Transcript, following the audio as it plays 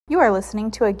You are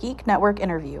listening to a Geek Network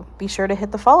interview. Be sure to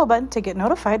hit the follow button to get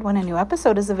notified when a new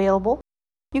episode is available.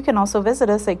 You can also visit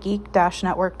us at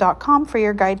geek-network.com for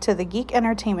your guide to the geek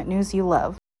entertainment news you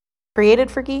love.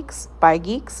 Created for geeks, by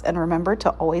geeks, and remember to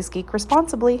always geek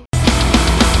responsibly.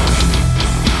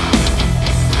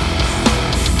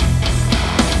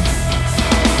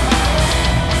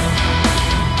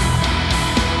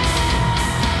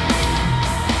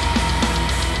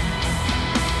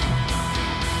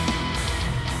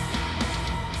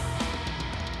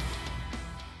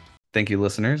 Thank you,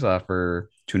 listeners, for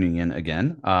tuning in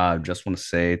again. Just want to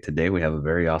say today we have a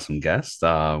very awesome guest.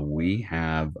 We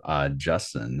have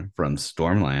Justin from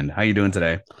Stormland. How you doing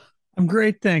today? I'm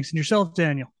great, thanks. And yourself,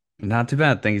 Daniel? Not too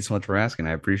bad. Thank you so much for asking.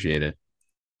 I appreciate it.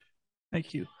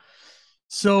 Thank you.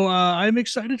 So I'm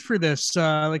excited for this.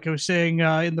 Like I was saying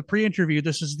in the pre-interview,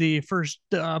 this is the first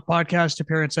podcast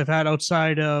appearance I've had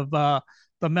outside of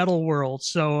the metal world.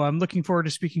 So I'm looking forward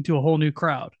to speaking to a whole new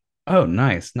crowd. Oh,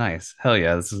 nice, nice. Hell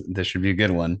yeah, this should be a good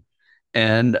one.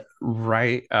 And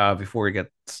right before we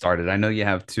get started, I know you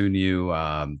have two new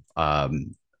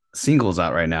singles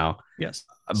out right now, Yes.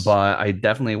 but I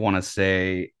definitely want to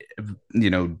say,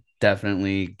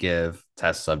 definitely give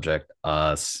Test Subject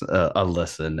a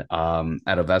listen.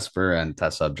 At a Vesper and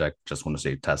Test Subject, just want to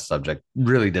say Test Subject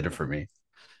really did it for me.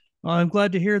 Well, I'm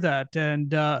glad to hear that.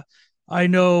 And I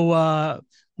know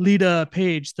Lita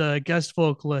Page, the guest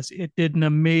vocalist, it did an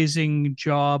amazing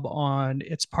job on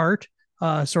its part.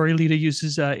 Sorry, Lita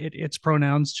uses its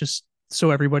pronouns just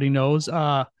so everybody knows.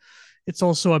 It's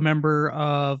also a member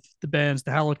of the bands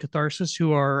The Hallowed Catharsis,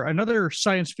 who are another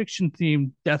science fiction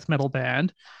themed death metal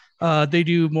band. They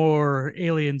do more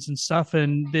aliens and stuff,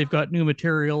 and they've got new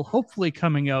material hopefully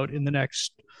coming out in the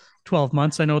next 12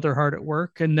 months. I know they're hard at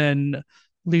work. And then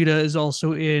Lita is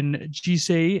also in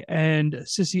Jisei and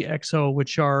Sissy XO,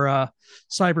 which are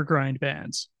cyber grind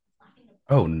bands.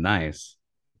 Oh, nice.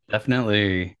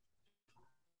 Definitely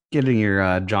getting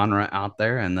your genre out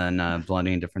there and then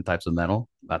blending different types of metal.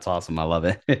 That's awesome. I love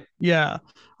it. Yeah,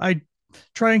 I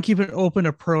try and keep an open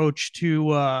approach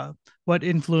to what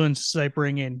influences I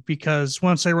bring in, because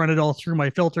once I run it all through my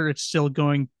filter, it's still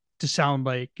going to sound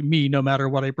like me no matter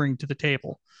what I bring to the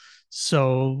table.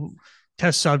 So,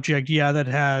 Test Subject, yeah, that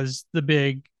has the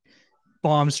big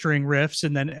bomb string riffs,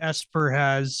 and then Esper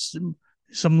has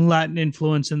some Latin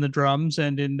influence in the drums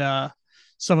and in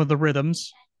some of the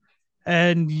rhythms.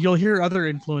 And you'll hear other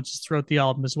influences throughout the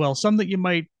album as well, some that you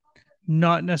might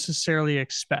not necessarily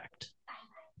expect.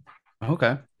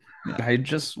 Okay. Yeah. I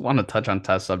just want to touch on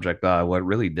Test Subject. What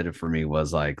really did it for me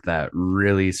was like that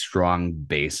really strong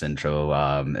bass intro.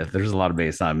 If there's a lot of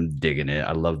bass, I'm digging it.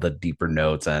 I love the deeper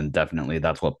notes, and definitely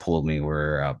that's what pulled me.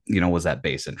 Where was that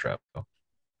bass intro.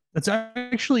 That's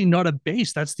actually not a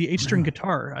bass. That's the eight string Really?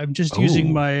 guitar. I'm just using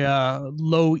Oh, my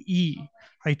low E.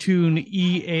 I tune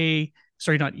E A,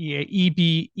 sorry, not E A, E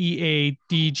B E A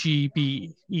D G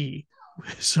B E.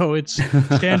 So it's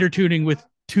standard tuning with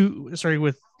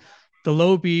with the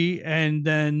low B, and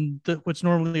then what's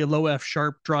normally a low F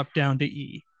sharp drop down to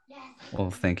E. well,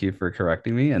 thank you for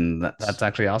correcting me, and that's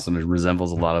actually awesome. It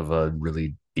resembles a lot of a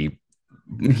really deep,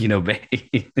 bass.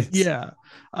 Yeah.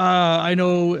 I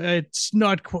know it's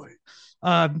not quite.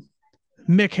 Uh,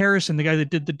 Mick Harrison, the guy that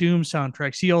did the Doom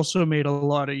soundtracks, he also made a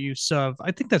lot of use of,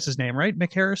 I think that's his name, right?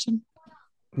 Mick Harrison?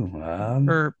 Um,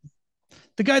 Or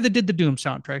the guy that did the Doom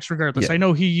soundtracks, regardless. yeah. I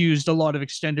know he used a lot of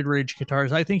extended range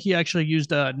guitars. I think he actually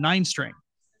used a nine string.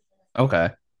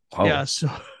 Okay. Yeah.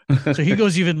 Oh. So he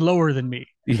goes even lower than me.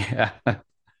 Yeah.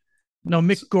 No,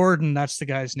 Mick Gordon, that's the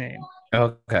guy's name.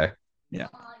 Okay. Yeah.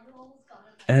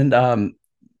 And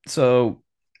so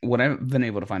what I've been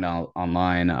able to find out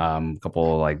online, a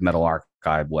couple like metal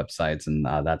archive websites and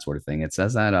that sort of thing, it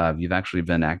says that you've actually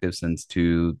been active since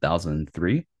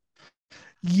 2003.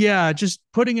 Yeah. Just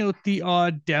putting out the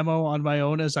odd demo on my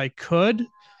own as I could.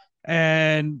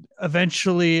 And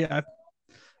eventually I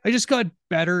just got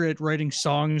better at writing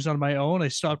songs on my own. I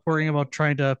stopped worrying about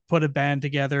trying to put a band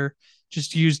together,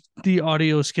 just used the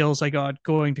audio skills I got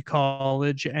going to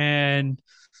college, and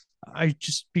I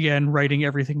just began writing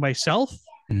everything myself,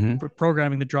 Hmm.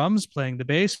 programming the drums, playing the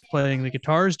bass, playing the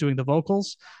guitars, doing the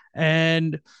vocals,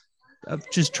 and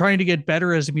just trying to get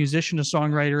better as a musician, a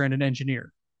songwriter, and an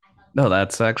engineer. No,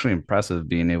 that's actually impressive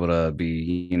being able to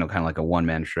be, kind of like a one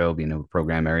man show, being able to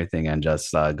program everything and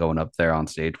just going up there on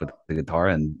stage with the guitar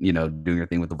and, doing your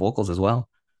thing with the vocals as well.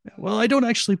 Well, I don't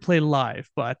actually play live,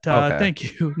 but Okay.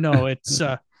 thank you. No, it's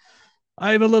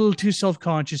I'm a little too self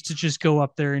conscious to just go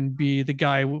up there and be the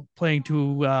guy playing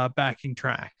to backing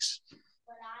tracks.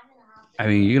 I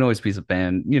mean, you can always piece a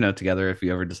band, together if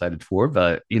you ever decided for,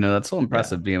 but, that's so Yeah.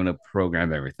 impressive being able to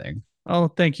program everything. Oh,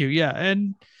 thank you. Yeah,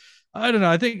 and I don't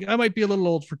know. I think I might be a little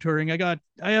old for touring. I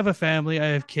have a family. I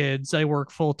have kids. I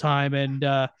work full time, and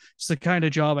it's the kind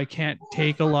of job I can't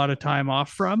take a lot of time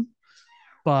off from.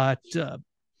 But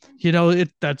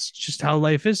that's just how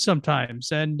life is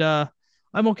sometimes, and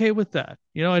I'm okay with that.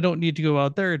 I don't need to go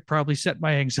out there. It probably set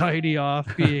my anxiety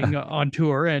off being on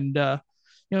tour, and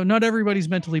not everybody's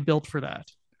mentally built for that.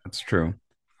 That's true.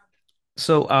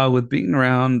 So, with being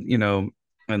around,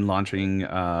 and launching,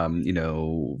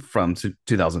 from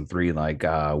 2003, like,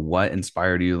 what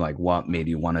inspired you? Like, what made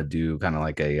you want to do kind of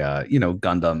like a,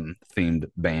 Gundam themed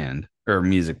band or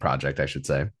music project, I should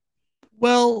say.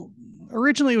 Well,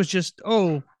 originally it was just,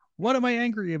 oh, what am I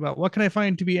angry about? What can I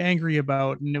find to be angry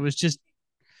about? And it was just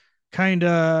kind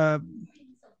of,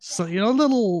 so, a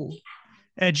little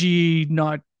edgy,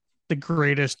 not the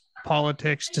greatest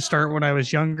politics to start when I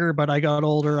was younger, but I got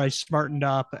older, I smartened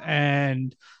up,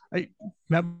 and I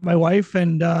met my wife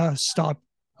and stopped,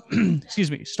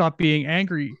 excuse me, stopped being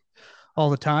angry all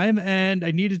the time. And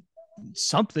I needed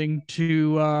something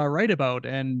to write about.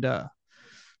 And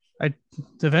I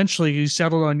eventually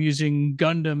settled on using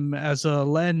Gundam as a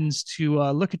lens to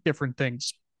look at different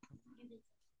things.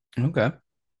 Okay.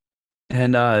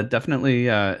 And definitely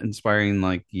inspiring,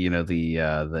 like, the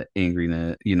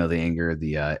angriness, the anger,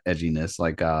 the edginess.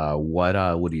 Like, what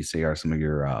do you say are some of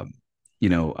your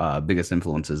biggest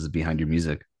influences behind your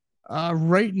music?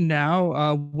 Right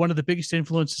now, one of the biggest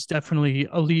influences is definitely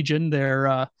Allegiant. They're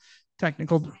a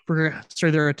technical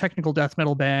death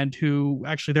metal band who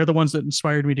actually they're the ones that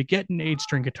inspired me to get an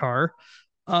eight-string guitar.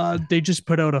 They just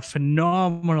put out a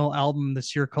phenomenal album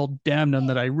this year called Damnum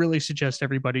that I really suggest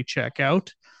everybody check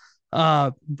out.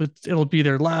 But it'll be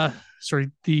their last.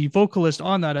 Sorry, the vocalist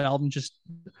on that album just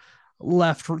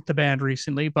left the band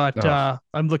recently, but Oh,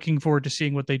 I'm looking forward to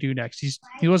seeing what they do next.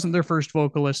 He wasn't their first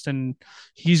vocalist, and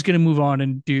he's going to move on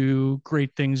and do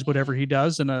great things, whatever he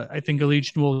does. And I think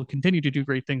Allegiant will continue to do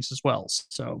great things as well.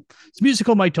 So it's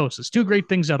musical mitosis, two great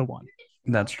things out of one.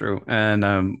 that's true. And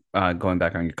going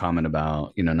back on your comment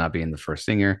about not being the first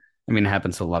singer. I mean, it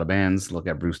happens to a lot of bands. Look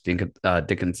at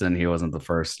Dickinson. He wasn't the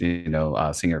first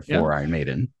singer Yeah. for Iron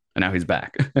Maiden, and now he's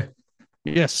back.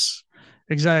 Yes.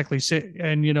 Exactly.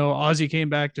 And Ozzy came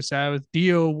back to Sabbath.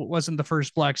 Dio wasn't the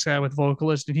first Black Sabbath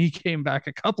vocalist, and he came back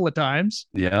a couple of times.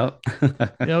 Yep.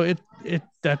 It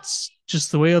that's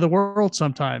just the way of the world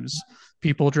sometimes.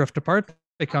 People drift apart,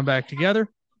 they come back together.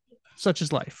 Such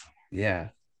is life. Yeah,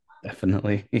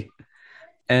 definitely.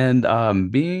 And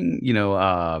being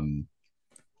a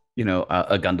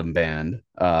Gundam band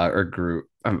or group.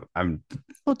 I'm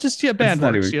Well, just yeah, it's band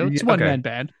not works, even it's yeah, one okay. man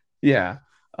band. Yeah.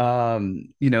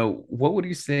 What would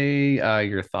you say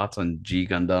your thoughts on G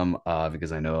Gundam?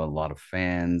 Because I know a lot of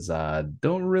fans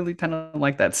don't really kind of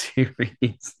like that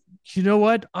series. You know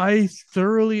what? I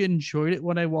thoroughly enjoyed it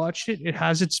when I watched it. It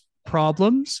has its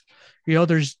problems.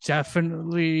 There's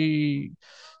definitely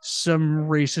some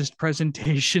racist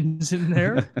presentations in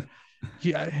there.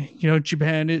 Yeah,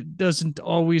 Japan, it doesn't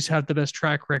always have the best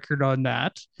track record on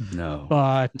that. No.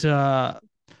 But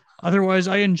otherwise,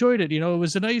 I enjoyed it. It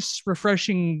was a nice,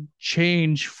 refreshing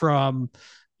change from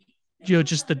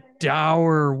just the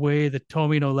dour way that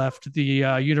Tomino left the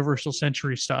Universal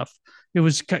Century stuff. It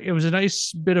was a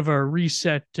nice bit of a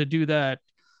reset to do that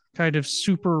kind of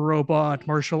super robot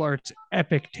martial arts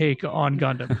epic take on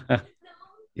Gundam.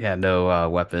 Yeah, no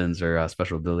weapons or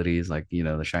special abilities like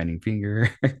the Shining Finger.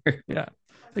 Yeah,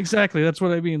 exactly. That's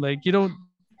what I mean. Like you don't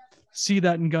see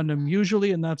that in Gundam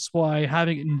usually, and that's why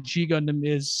having it in G Gundam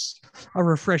is a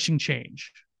refreshing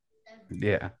change.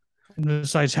 Yeah. And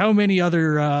besides, how many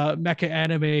other mecha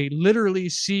anime literally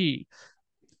see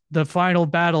the final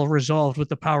battle resolved with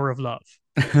the power of love?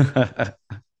 I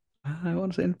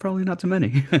want to say probably not too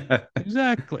many.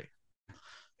 Exactly.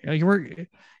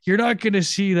 You're not going to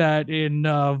see that in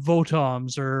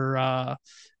Votoms or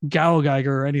Gao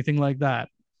Geiger or anything like that.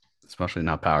 Especially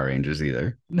not Power Rangers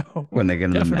either No, when they get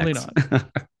in the definitely mechs.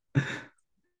 not.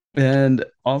 And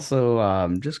also,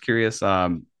 just curious,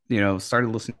 started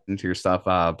listening to your stuff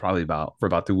probably for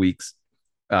about 2 weeks.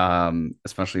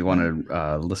 Especially want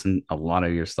to listen a lot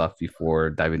of your stuff before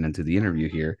diving into the interview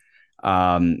here.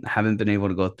 Haven't been able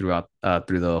to go through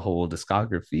the whole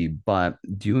discography, but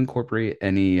do you incorporate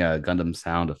any Gundam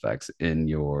sound effects in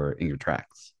your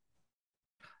tracks?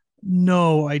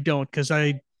 No, I don't, because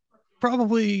I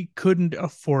probably couldn't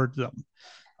afford them.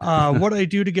 What I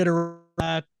do to get around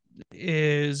that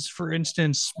is, for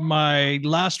instance, my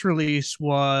last release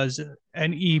was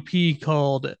an EP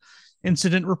called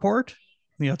Incident Report.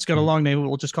 It's got a long name, but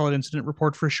we'll just call it Incident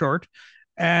Report for short.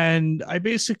 And I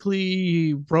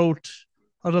basically wrote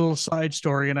a little side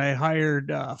story, and I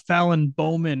hired Fallon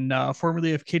Bowman,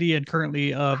 formerly of Kitty and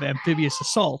currently of Amphibious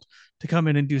Assault, to come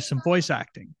in and do some voice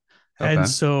acting. And Okay.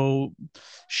 so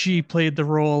she played the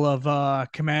role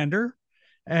of Commander,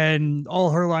 and all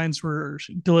her lines were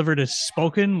delivered as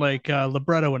spoken, like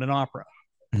libretto in an opera.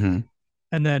 Hmm.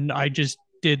 And then I just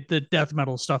did the death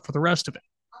metal stuff for the rest of it.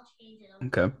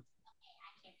 Okay.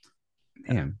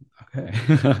 Damn. Okay.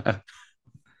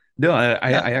 No, Yeah,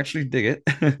 I actually dig it.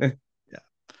 yeah.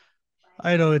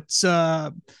 I know it's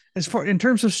as far in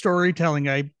terms of storytelling,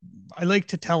 I like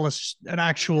to tell us an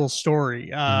actual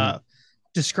story, Hmm.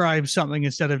 describe something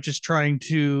instead of just trying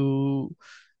to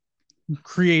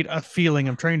create a feeling.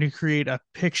 I'm trying to create a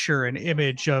picture, an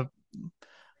image of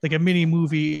like a mini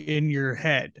movie in your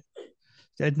head,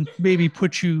 and maybe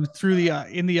put you through the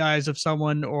in the eyes of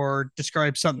someone, or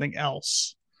describe something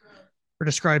else, or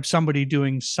describe somebody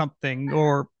doing something,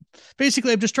 or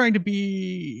basically I'm just trying to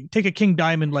be take a King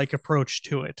Diamond like approach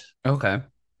to it. Okay.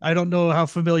 I don't know how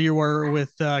familiar you are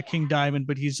with King Diamond,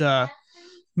 but he's a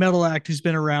metal act who's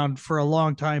been around for a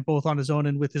long time, both on his own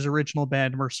and with his original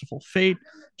band, Merciful Fate.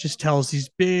 Just tells these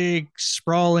big,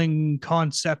 sprawling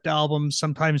concept albums,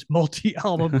 sometimes multi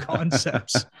album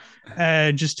concepts,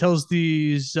 and just tells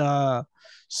these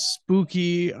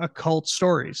spooky occult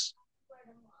stories.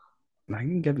 I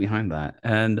can get behind that.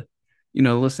 And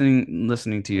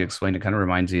listening to you explain it kind of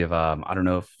reminds me of I don't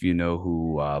know if you know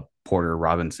who Porter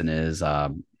Robinson is,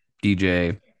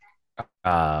 DJ.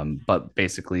 But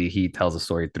basically he tells a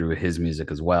story through his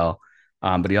music as well.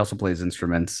 But he also plays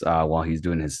instruments while he's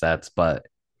doing his sets, but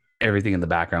everything in the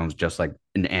background is just like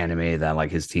an anime that like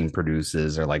his team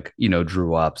produces or like,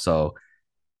 drew up. So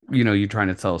you're trying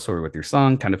to tell a story with your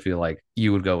song, kind of feel like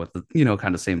you would go with the,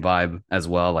 kind of same vibe as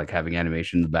well, like having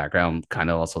animation in the background, kind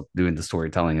of also doing the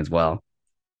storytelling as well.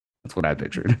 That's what I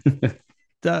pictured.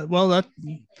 That well,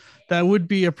 that would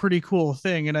be a pretty cool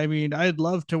thing, and I mean, I'd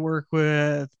love to work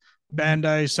with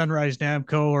Bandai, Sunrise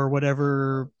Namco, or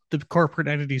whatever the corporate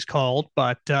entity's called,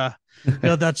 but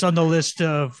that's on the list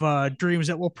of dreams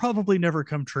that will probably never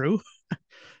come true.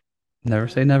 Never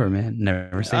say never, man.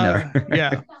 Never say never.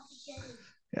 Yeah,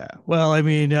 yeah. Well, I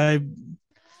mean, I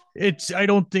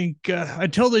don't think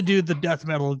until they do the death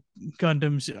metal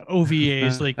Gundams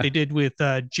OVAs like they did with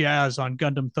Jazz on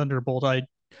Gundam Thunderbolt,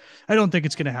 I don't think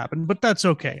it's going to happen, but that's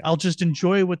okay. I'll just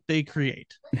enjoy what they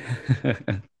create.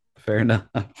 Fair enough.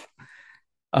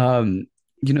 Um,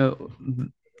 you know,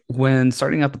 when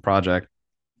starting out the project,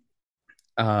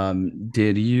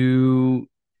 did you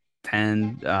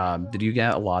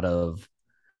get a lot of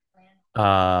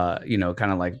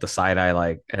kind of like the side eye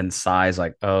like and size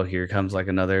like, oh, here comes like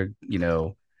another,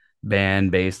 band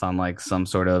based on like some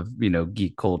sort of,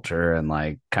 geek culture and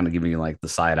like kind of giving you like the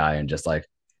side eye and just like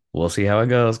we'll see how it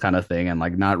goes kind of thing and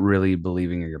like not really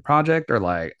believing in your project or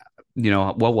like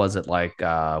what was it like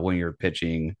when you're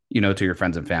pitching to your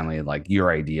friends and family like your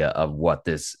idea of what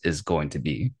this is going to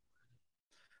be.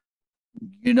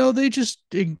 They just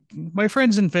my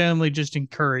friends and family just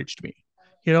encouraged me.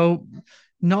 You know,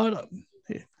 not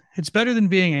it's better than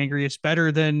being angry. It's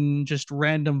better than just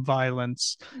random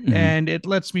violence, Hmm. and it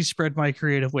lets me spread my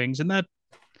creative wings, and that's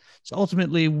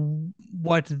ultimately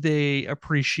what they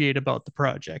appreciate about the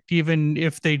project, even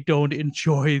if they don't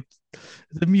enjoy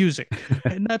the music,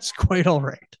 and that's quite all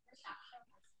right.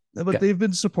 But Yeah. they've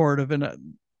been supportive,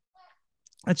 and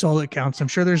that's all that counts. I'm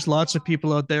sure there's lots of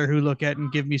people out there who look at and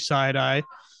give me side eye.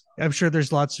 I'm sure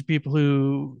there's lots of people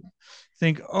who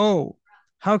think, "Oh,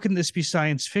 how can this be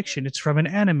science fiction? It's from an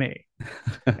anime."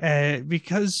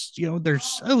 Because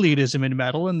there's elitism in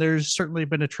metal, and there's certainly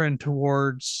been a trend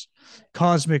towards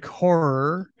cosmic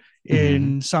horror Hmm.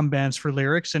 in some bands for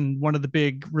lyrics. And one of the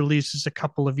big releases a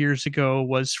couple of years ago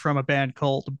was from a band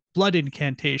called Blood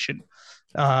Incantation,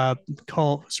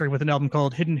 with an album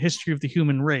called Hidden History of the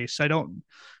Human Race. I don't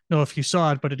know if you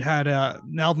saw it, but it had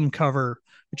an album cover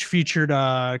which featured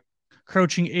a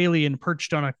crouching alien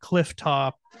perched on a cliff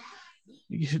top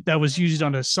that was used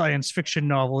on a science fiction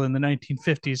novel in the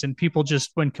 1950s, and people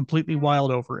just went completely wild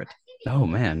over it. Oh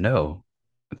man, no.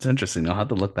 It's interesting. I'll have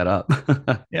to look that up.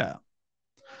 Yeah.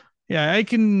 Yeah, I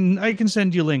can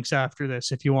send you links after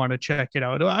this if you want to check it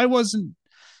out. I wasn't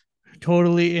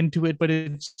totally into it, but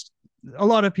it's a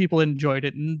lot of people enjoyed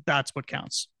it, and that's what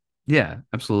counts. Yeah,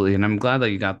 absolutely. And I'm glad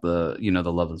that you got the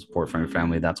love and support from your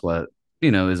family. That's what,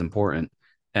 is important.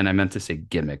 And I meant to say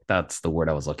gimmick. That's the word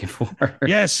I was looking for.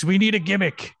 Yes, we need a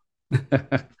gimmick.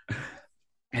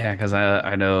 Yeah, because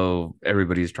I know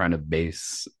everybody's trying to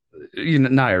base,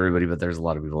 not everybody, but there's a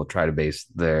lot of people try to base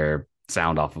their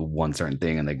sound off of one certain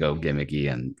thing and they go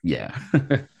gimmicky and yeah.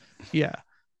 Yeah.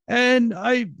 And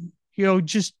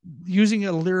just using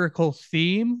a lyrical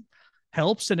theme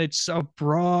helps, and it's a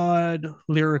broad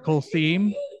lyrical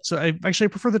theme. So I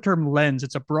prefer the term lens.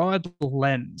 It's a broad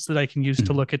lens that I can use to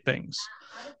Mhm. look at things.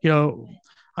 You know,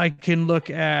 I can look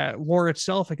at war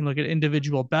itself. I can look at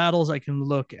individual battles. I can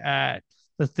look at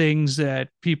the things that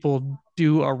people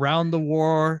do around the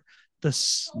war, the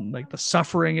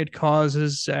suffering it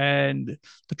causes, and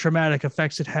the traumatic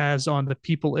effects it has on the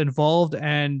people involved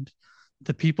and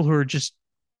the people who are just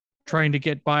trying to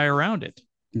get by around it.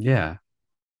 Yeah.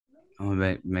 Oh,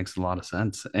 that makes a lot of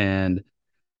sense. And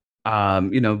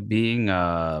being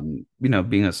a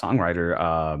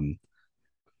songwriter,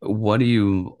 what do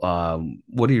you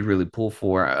really pull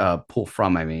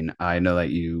from? I mean, I know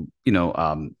that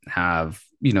have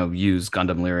used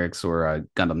Gundam lyrics or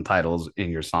Gundam titles in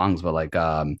your songs, but like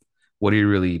what do you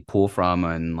really pull from,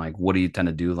 and like what do you tend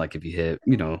to do like if you hit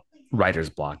writer's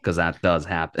block, because that does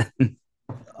happen.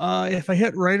 If I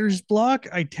hit writer's block,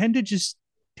 I tend to just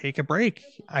take a break.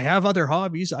 I have other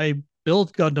hobbies. I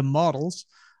build Gundam models.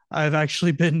 I've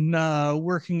actually been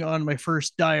working on my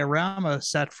first diorama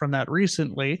set from that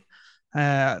recently.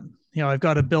 I've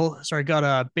got a build. Sorry, I got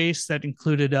a base that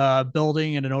included a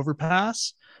building and an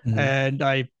overpass, Mhm. and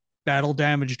I battle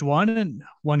damaged one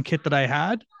kit that I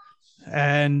had.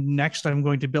 And next, I'm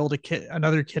going to build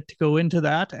another kit to go into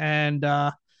that, and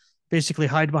basically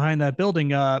hide behind that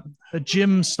building. A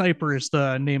Gym Sniper is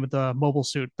the name of the mobile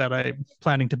suit that I'm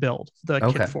planning to build the kit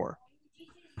Okay, for.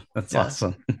 that's Yes.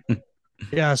 awesome.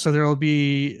 Yeah. So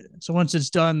once it's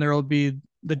done, there will be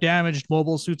the damaged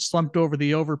mobile suit slumped over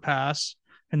the overpass.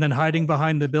 And then hiding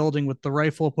behind the building with the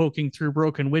rifle poking through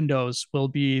broken windows will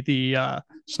be the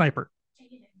sniper.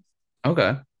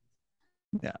 Okay,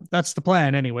 Yeah. That's the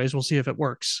plan, anyways. We'll see if it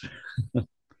works.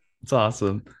 that's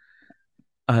awesome.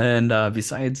 And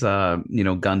besides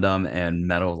Gundam and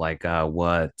metal, like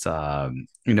what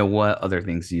other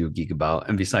things do you geek about?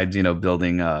 And besides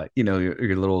building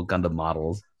your little Gundam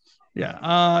models.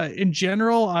 Yeah. In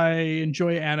general, I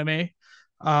enjoy anime.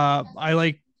 I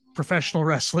like professional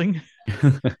wrestling.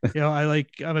 I'm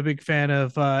a big fan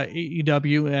of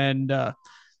AEW, and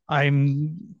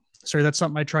I'm sorry, that's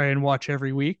something I try and watch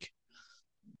every week.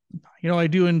 I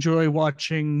do enjoy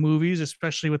watching movies,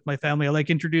 especially with my family. I like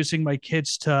introducing my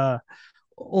kids to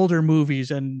older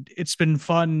movies, and it's been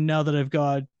fun now that I've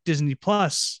got Disney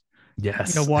Plus,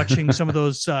 Yes. watching some of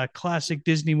those classic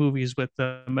Disney movies with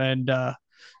them, and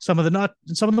some of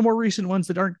the more recent ones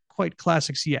that aren't quite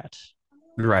classics yet.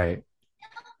 Right.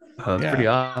 That's Yeah. pretty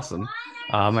awesome.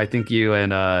 I think you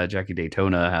and Jackie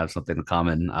Daytona have something in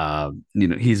common.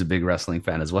 He's a big wrestling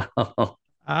fan as well.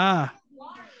 Ah,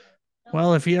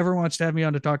 well, if he ever wants to have me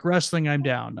on to talk wrestling, I'm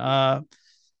down. I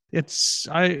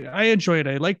enjoy it.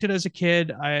 I liked it as a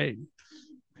kid.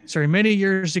 Many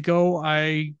years ago,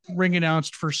 I ring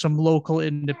announced for some local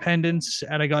independents,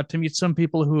 and I got to meet some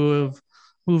people who have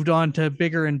moved on to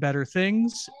bigger and better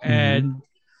things. Mhm. And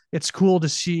it's cool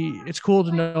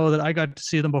to know that I got to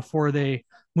see them before they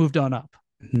moved on up.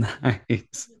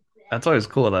 Nice. That's always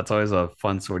cool. That's always a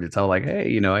fun story to tell. Like,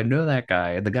 hey, I know that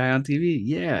guy, the guy on TV.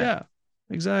 Yeah. Yeah,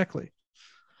 exactly.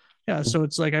 Yeah. So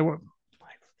it's like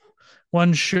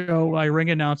one show I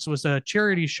ring announced was a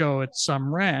charity show at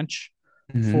some ranch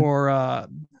Hmm. for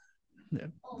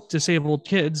disabled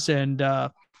kids. And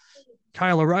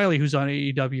Kyle O'Reilly, who's on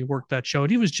AEW, worked that show,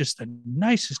 and he was just the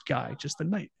nicest guy, just the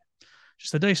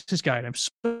nicest guy. And I'm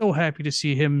so happy to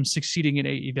see him succeeding in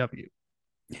AEW.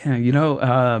 Yeah,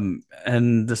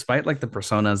 and despite like the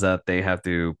personas that they have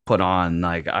to put on,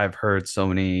 like I've heard so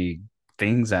many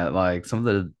things that like some of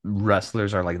the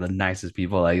wrestlers are like the nicest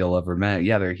people that you'll ever met.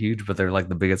 Yeah, they're huge, but they're like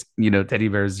the biggest, teddy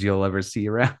bears you'll ever see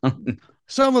around.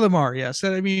 Some of them are, yes.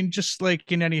 I mean, just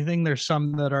like in anything, there's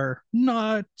some that are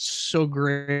not so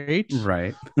great,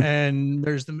 Right. and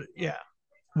there's the yeah.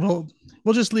 Well,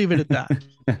 we'll just leave it at that.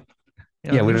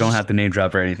 Yeah, we There's don't just have to name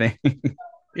drop or anything.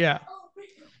 yeah,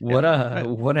 What yeah.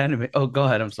 what anime? Oh, go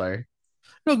ahead. I'm sorry.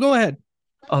 No, go ahead.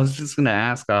 I was just gonna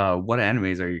ask, what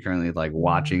animes are you currently like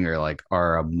watching or like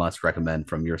are a must recommend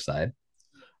from your side?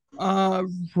 Uh,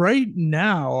 right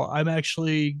now, I'm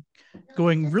actually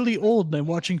going really old and I'm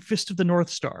watching Fist of the North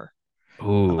Star.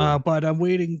 Ooh, But I'm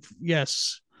waiting.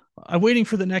 Yes, I'm waiting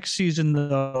for the next season,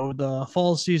 though, the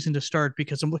fall season to start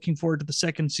because I'm looking forward to the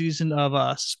second season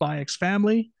of Spy X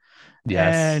Family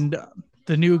yes. and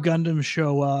the new Gundam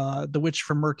show, The Witch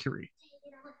from Mercury.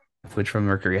 Which from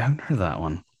Mercury? I haven't heard that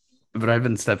one, but I've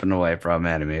been stepping away from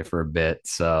anime for a bit.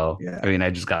 So, I Yeah, mean, I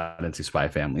just got into Spy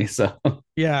Family. So,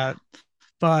 yeah,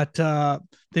 but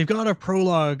they've got a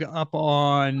prologue up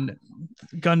on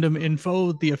Gundam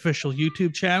Info, the official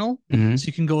YouTube channel, mhm. so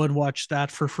you can go and watch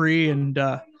that for free and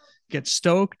get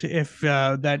stoked if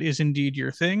that is indeed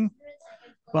your thing.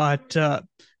 But no,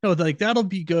 like that'll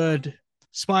be good.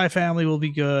 Spy Family will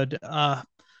be good.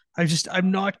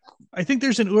 I'm not. I think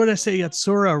there's an Urusei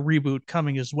Yatsura reboot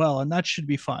coming as well, and that should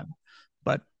be fun.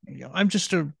 But I'm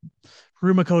just a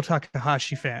Rumiko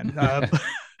Takahashi fan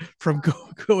from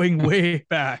going way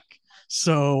back.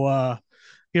 So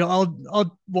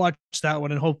I'll watch that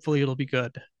one, and hopefully it'll be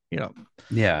good.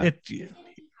 Yeah.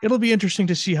 It'll be interesting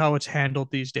to see how it's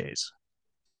handled these days.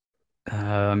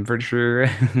 I'm pretty sure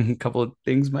a couple of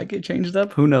things might get changed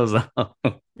up. Who knows?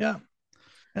 Yeah.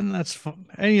 And that's fun.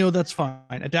 And that's fine.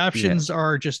 Adaptions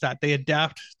are just that. They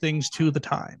adapt things to the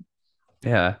time.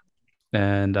 Yeah.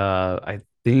 And I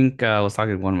think I was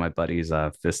talking to one of my buddies,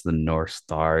 Fist of the North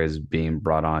Star is being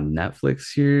brought on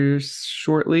Netflix here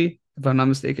shortly, if I'm not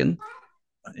mistaken.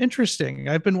 Interesting.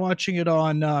 I've been watching it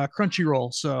on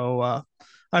Crunchyroll, so I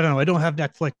don't know. I don't have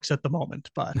Netflix at the moment,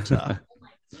 but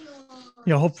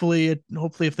hopefully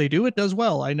if they do, it does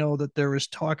well. I know that there was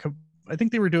talk of, I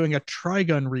think they were doing a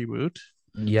Trigun reboot.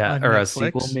 Yeah, or Netflix. A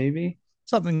sequel, maybe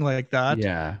something like that.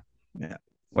 Yeah.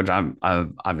 Which I'm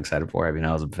excited for. I mean,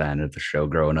 I was a fan of the show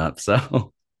growing up,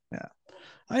 so yeah.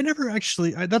 I never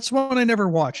actually. That's one I never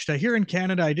watched. Here in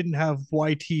Canada, I didn't have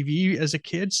YTV as a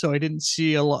kid, so I didn't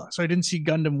see a lot. So I didn't see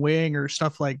Gundam Wing or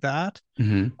stuff like that.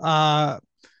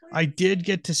 I did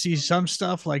get to see some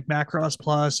stuff like Macross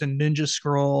Plus and Ninja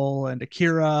Scroll and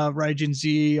Akira, Raijin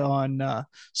Z on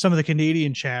some of the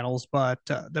Canadian channels, but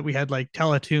that we had like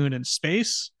Teletoon and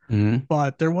Space,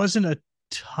 but there wasn't a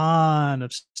ton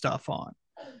of stuff on.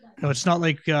 It's not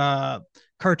like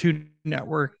Cartoon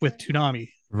Network with Toonami.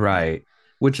 Right.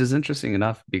 Which is interesting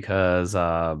enough because,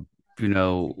 the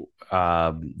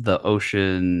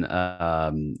Ocean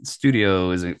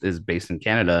studio is based in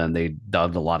Canada, and they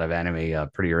dubbed a lot of anime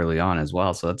pretty early on as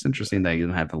well. So that's interesting that you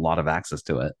didn't have a lot of access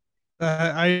to it.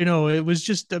 I know it was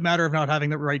just a matter of not having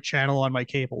the right channel on my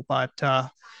cable. But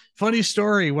funny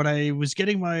story, when I was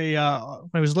getting when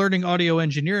I was learning audio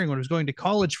engineering, when I was going to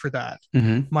college for that,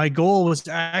 my goal was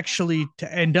actually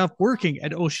to end up working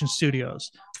at Ocean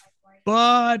Studios.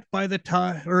 But by the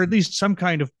time, or at least some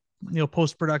kind of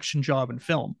post-production job in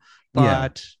film,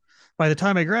 but by the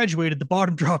time I graduated, the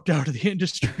bottom dropped out of the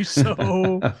industry.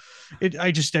 So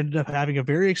I just ended up having a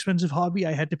very expensive hobby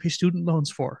I had to pay student loans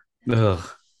for. Ugh,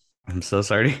 I'm so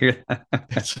sorry to hear that.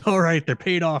 It's all right. They're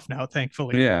paid off now,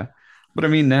 thankfully. Yeah. But I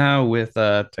mean, now with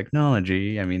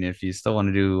technology, I mean, if you still want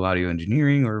to do audio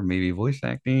engineering or maybe voice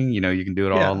acting, you can do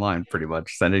it all online pretty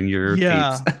much. Send in your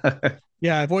tapes.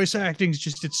 Yeah, voice acting is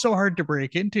it's so hard to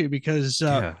break into because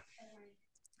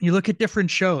you look at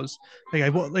different shows.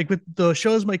 Like with the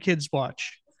shows my kids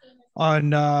watch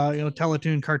on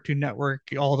Teletoon, Cartoon Network,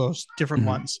 all those different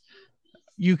ones.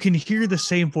 You can hear the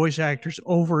same voice actors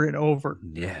over and over.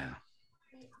 Yeah.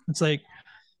 It's like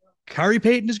Kari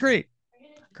Payton is great.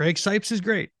 Greg Sipes is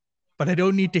great, but I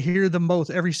don't need to hear them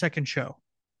both every second show.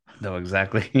 No,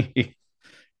 exactly.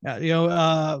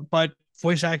 But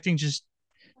voice acting just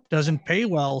doesn't pay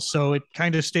well, so it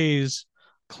kind of stays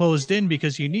closed in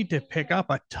because you need to pick up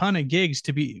a ton of gigs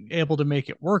to be able to make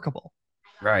it workable.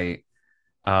 Right.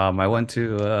 I went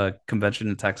to a convention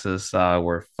in Texas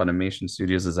where Funimation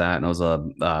Studios is at, and it was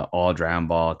a all Dragon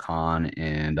Ball con,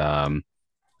 and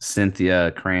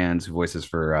Cynthia Kranz, who voices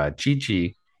for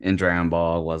Chi-Chi in Dragon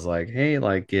Ball, was like, hey,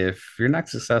 like if you're not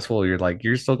successful,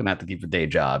 you're still gonna have to keep a day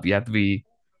job. You have to be,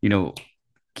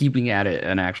 keeping at it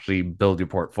and actually build your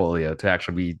portfolio to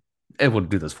actually be able to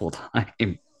do this full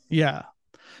time. Yeah.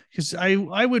 Because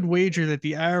I would wager that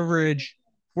the average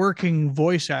working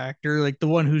voice actor, like the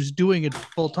one who's doing it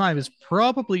full time, is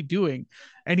probably doing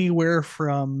anywhere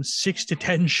from 6 to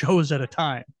 10 shows at a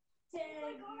time.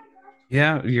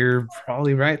 Yeah, you're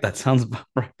probably right. That sounds about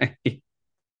right.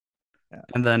 Yeah.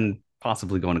 And then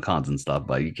possibly going to cons and stuff,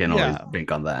 but you can't always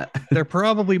bank on that. They're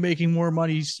probably making more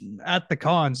money at the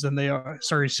cons than they are,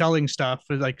 selling stuff,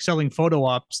 like selling photo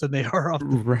ops, than they are off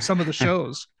some of the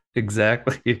shows.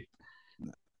 Exactly.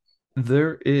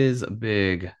 There is a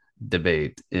big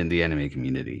debate in the anime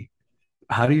community.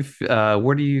 How do you,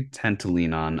 where do you tend to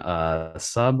lean on,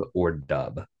 sub or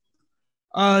dub?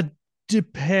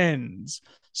 Depends.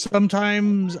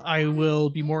 Sometimes I will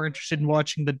be more interested in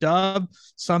watching the dub.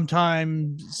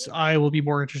 Sometimes I will be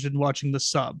more interested in watching the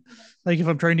sub. Like if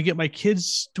I'm trying to get my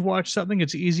kids to watch something,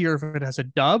 it's easier if it has a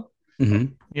dub. They're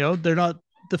not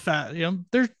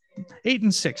they're 8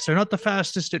 and 6. They're not the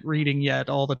fastest at reading yet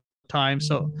all the time.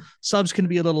 So subs can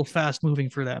be a little fast moving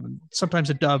for them. And sometimes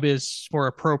a dub is more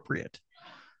appropriate,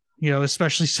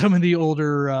 especially some of the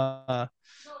older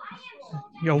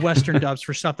Western dubs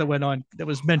for stuff that went on that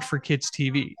was meant for kids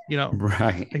TV.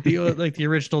 Right. Like the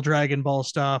original Dragon Ball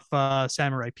stuff,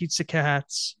 Samurai Pizza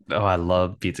Cats. Oh, I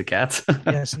love Pizza Cats.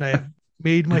 Yes, and I have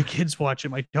made my kids watch it.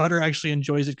 My daughter actually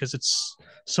enjoys it because it's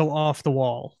so off the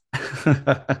wall.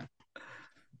 Yeah.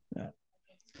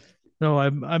 No,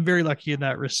 I'm very lucky in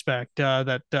that respect.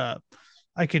 That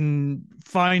I can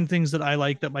find things that I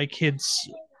like that my kids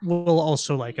will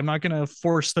also like. I'm not going to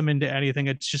force them into anything.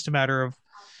 It's just a matter of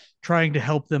trying to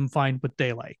help them find what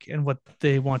they like and what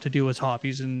they want to do as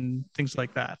hobbies and things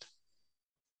like that.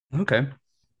 Okay.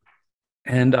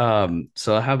 And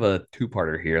so I have a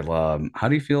two-parter here. How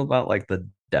do you feel about like the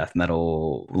death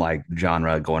metal like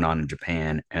genre going on in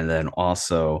Japan, and then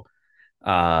also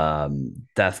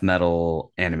death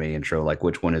metal anime intro? Like,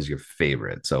 which one is your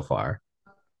favorite so far?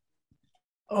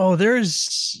 Oh,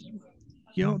 there's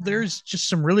just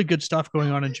some really good stuff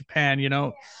going on in Japan,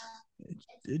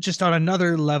 just on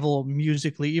another level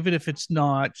musically, even if it's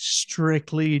not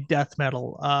strictly death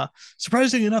metal.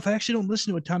 Surprisingly enough, I actually don't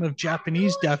listen to a ton of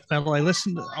Japanese death metal.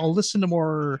 I'll listen to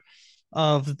more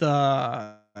of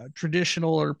the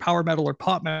traditional or power metal or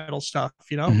pop metal stuff.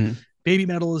 Mhm. Baby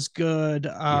metal is good.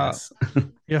 Yes.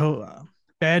 You know, uh,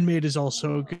 Bandmate is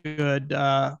also good.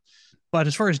 But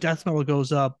as far as death metal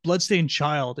goes, Bloodstained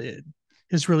Child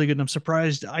is really good. And I'm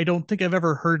surprised. I don't think I've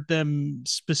ever heard them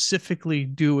specifically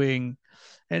doing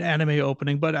an anime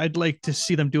opening, but I'd like to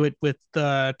see them do it with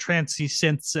trancey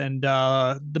synths and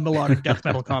the melodic death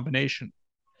metal combination.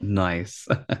 Nice.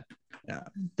 Yeah.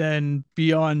 Then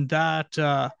beyond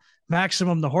that,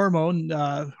 Maximum the Hormone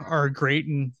are great,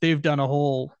 and they've done a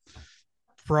whole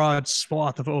broad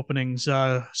swath of openings,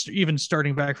 even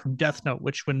starting back from Death Note,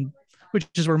 which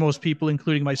is where most people,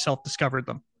 including myself, discovered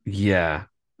them. Yeah.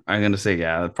 I'm gonna say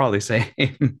yeah, probably same.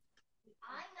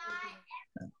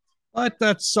 But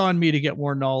that's on me to get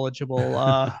more knowledgeable.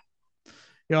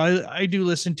 I do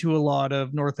listen to a lot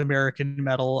of North American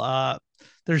metal.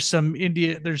 There's some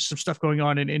stuff going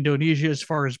on in Indonesia as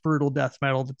far as brutal death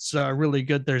metal that's really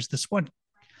good. There's this one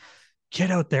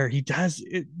kid out there. He's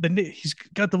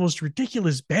got the most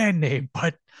ridiculous band name,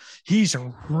 but he's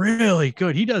really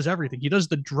good. He does everything. He does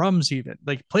the drums, even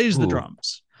like plays the Ooh,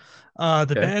 drums. The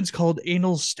okay. band's called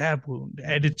Anal Stab Wound,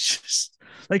 and it's just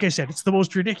like I said, it's the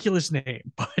most ridiculous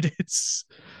name, but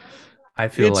I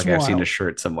feel it's like I've seen a wild.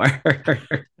 shirt somewhere.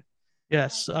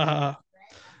 Yes.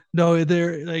 No,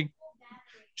 they're like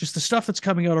just the stuff that's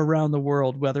coming out around the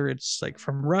world, whether it's like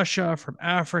from Russia, from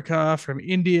Africa, from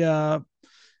India,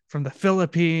 from the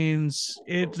Philippines.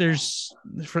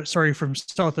 From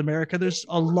South America. There's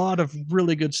a lot of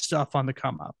really good stuff on the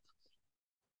come up.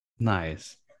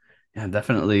 Nice. Yeah,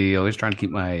 definitely always trying to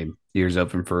keep my ears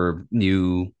open for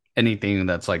new anything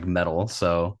that's like metal.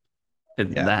 So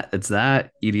Yeah, it's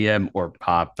that EDM or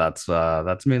pop. That's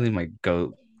mainly my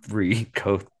go three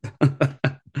go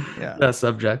yeah,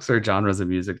 subjects or genres of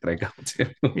music that I go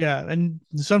to. yeah. And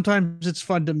sometimes it's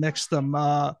fun to mix them.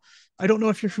 I don't know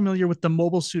if you're familiar with the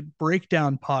Mobile Suit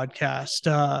Breakdown podcast.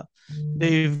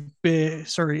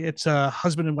 It's a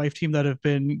husband and wife team that have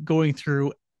been going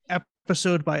through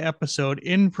episode by episode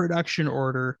in production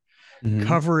order, Mhm.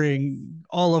 covering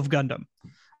all of Gundam.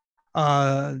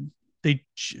 Uh,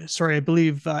 I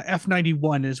believe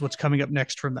F91 is what's coming up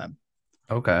next from them.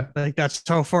 Okay. Like that's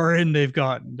how far in they've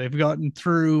gotten. They've gotten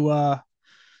through.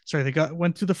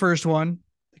 Went through the first one.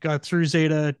 They got through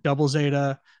Zeta, Double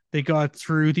Zeta. They got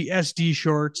through the SD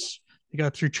shorts. They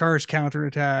got through Charge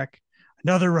Counterattack.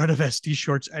 Another run of SD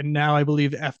shorts, and now I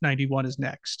believe F91 is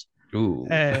next. Ooh.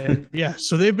 And yeah,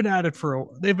 so they've been at it for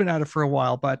a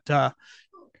while, but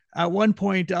at one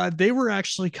point they were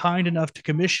actually kind enough to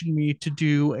commission me to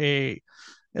do a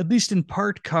at least in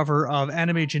part cover of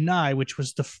Anime Janai, which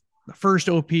was the first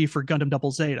OP for Gundam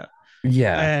Double Zeta.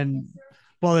 Yeah. And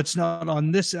while it's not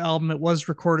on this album, it was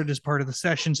recorded as part of the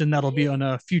sessions, and that'll be on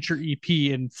a future EP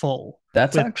in full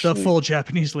That's with the actually full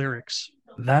Japanese lyrics.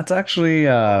 that's actually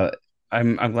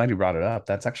I'm glad you brought it up.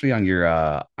 That's actually on your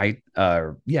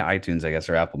iTunes, I guess,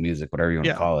 or Apple Music, whatever you want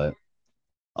to Yeah, call it.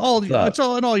 it's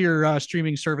all in all your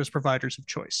streaming service providers of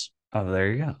choice. Oh,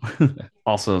 there you go.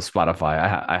 Also, Spotify.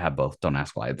 I have both. Don't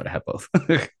ask why, but I have both.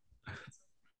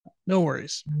 No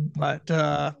worries, but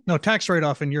no tax write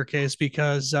off in your case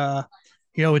because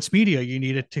it's media. You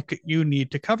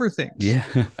need to cover things. Yeah.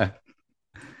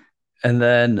 And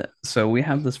then, so we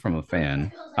have this from a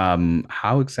fan.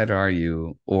 How excited are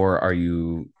you, or are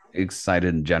you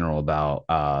excited in general about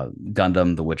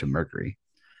Gundam: The Witch of Mercury?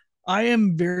 I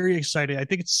am very excited. I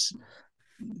think it's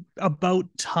about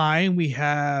time we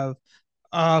have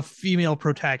a female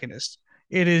protagonist.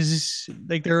 It is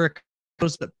like there are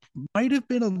those that might have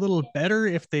been a little better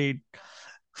if they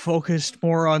focused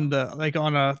more on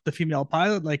the female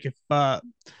pilot. Like if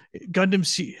if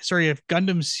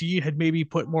Gundam Seed had maybe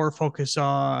put more focus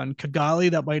on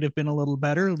Kigali, that might have been a little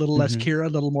better, a little less Hmm. Kira, a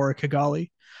little more Kigali.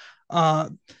 Uh,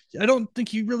 I don't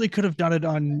think you really could have done it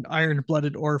on Iron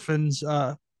Blooded Orphans.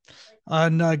 On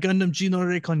Gundam Gino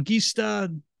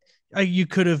Reconquista, you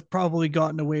could have probably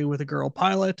gotten away with a girl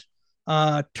pilot.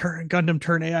 Gundam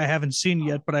Turn A, I haven't seen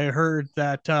yet, but I heard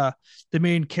that the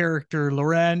main character,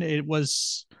 Loran, it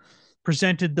was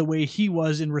presented the way he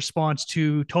was in response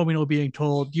to Tomino being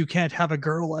told, you can't have a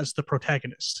girl as the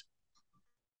protagonist.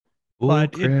 Oh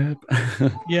But it,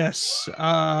 crap. yes.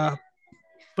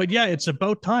 But yeah, it's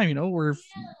about time. We're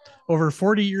over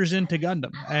 40 years into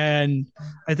Gundam, and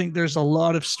I think there's a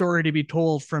lot of story to be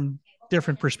told from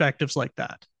different perspectives like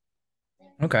that.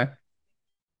 Okay.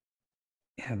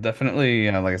 Yeah, definitely.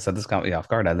 Like I said, this caught me off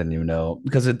guard. I didn't even know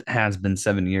because it has been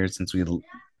 7 years since we,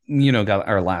 got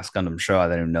our last Gundam show. I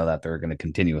didn't even know that they were going to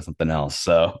continue with something else.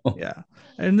 So, Yeah.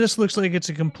 And this looks like it's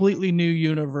a completely new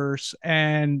universe.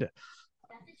 And,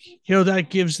 that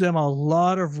gives them a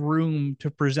lot of room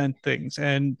to present things.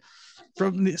 And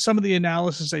from some of the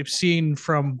analysis I've seen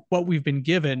from what we've been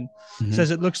given, mhm.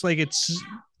 says it looks like it's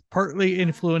partly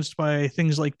influenced by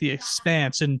things like the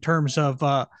Expanse in terms of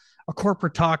a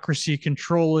corporatocracy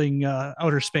controlling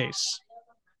outer space.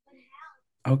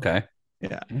 Okay.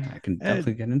 Yeah. Yeah, I can And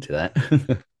definitely get into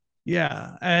that.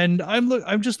 yeah, and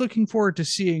I'm just looking forward to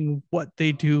seeing what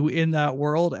they do in that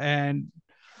world and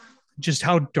just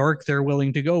how dark they're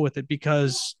willing to go with it,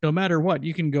 because no matter what,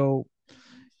 you can go,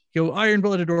 Iron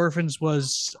Blooded Orphans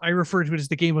was, I refer to it as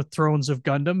the Game of Thrones of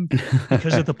Gundam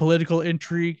because of the political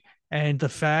intrigue and the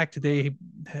fact they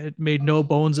had made no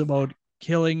bones about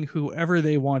killing whoever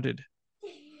they wanted.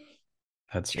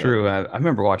 That's You know, true. I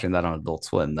remember watching that on Adult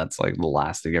Swim. That's like the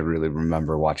last thing I really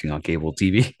remember watching on cable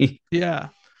TV. yeah,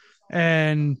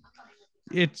 and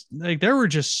it's like there were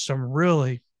just some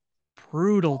really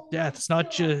brutal deaths,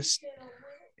 not just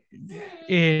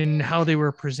in how they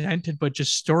were presented, but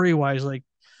just story wise. Like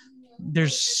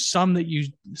there's some that you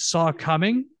saw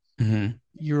coming. Mhm.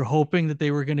 You're hoping that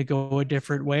they were going to go a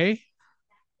different way.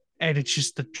 And it's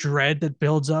just the dread that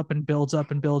builds up and builds up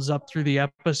and builds up through the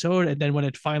episode. And then when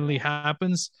it finally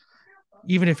happens,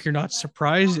 even if you're not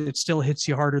surprised, it still hits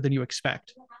you harder than you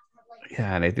expect.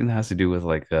 Yeah, and I think that has to do with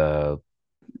like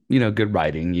good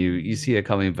writing. You see it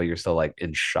coming, but you're still like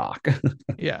in shock.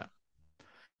 Yeah,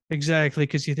 exactly.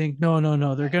 Because you think, no, no,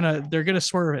 no, they're gonna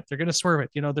swerve it. They're gonna swerve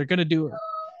it. They're gonna do it.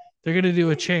 They're gonna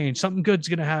do a change. Something good's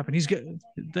gonna happen.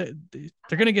 They're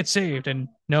gonna get saved, and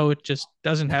no, it just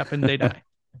doesn't happen. They die.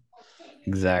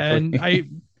 And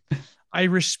Exactly. I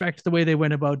respect the way they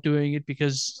went about doing it,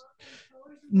 because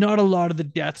not a lot of the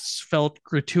deaths felt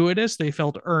gratuitous. They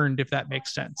felt earned, if that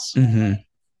makes sense. Hmm.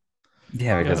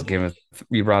 Yeah, Yeah. because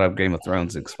you brought up Game of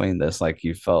Thrones, explain this. Like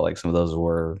you felt like some of those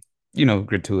were,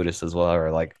 gratuitous as well,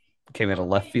 or like came out of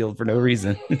left field for no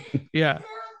reason. Yeah.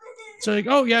 So like,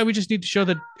 oh yeah, we just need to show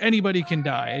that anybody can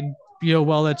die. And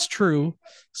while that's true,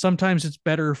 sometimes it's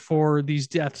better for these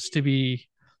deaths to be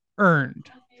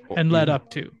earned and led Yeah, up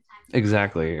to.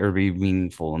 exactly. Or be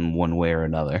meaningful in one way or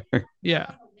another.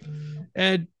 Yeah.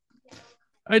 And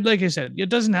like I said, it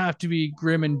doesn't have to be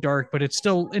grim and dark, but it's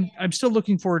still, and I'm still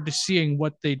looking forward to seeing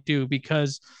what they do,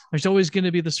 because there's always going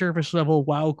to be the surface level,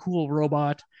 wow, cool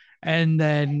robot, and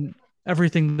then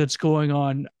everything that's going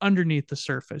on underneath the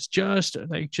surface, just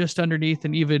underneath,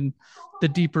 and even the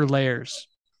deeper layers.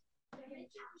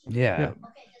 Yeah. Yeah.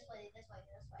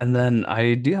 And then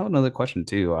I do have another question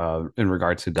too, in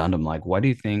regards to Gundam. Like, why do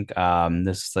you think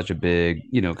this is such a big,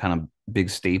 kind of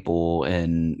big staple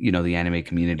in, the anime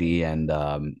community and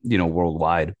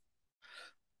worldwide?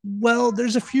 Well,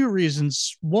 there's a few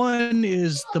reasons. One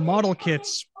is the model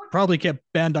kits probably kept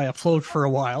Bandai afloat for a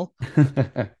while,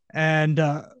 and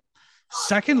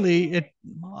secondly, it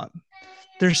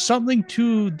there's something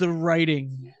to the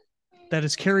writing that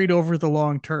is carried over the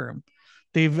long term.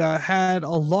 They've had a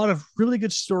lot of really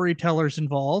good storytellers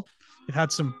involved. They've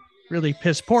had some really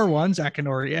piss poor ones,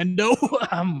 Akinori Endo,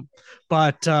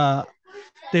 but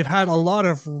they've had a lot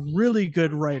of really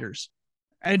good writers.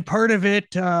 And part of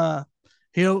it, you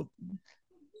know,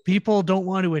 people don't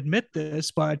want to admit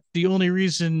this, but the only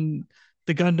reason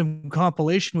the Gundam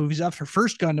compilation movies after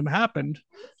First Gundam happened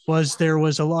was there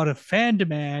was a lot of fan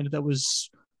demand that was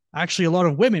actually a lot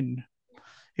of women,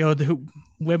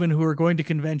 women who were going to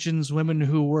conventions, women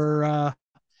who were,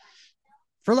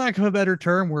 for lack of a better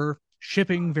term, were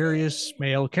shipping various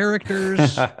male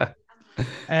characters,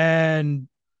 and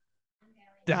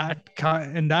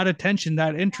that attention,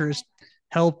 that interest,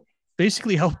 helped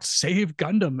basically helped save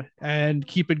Gundam and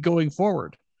keep it going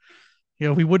forward.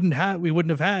 we wouldn't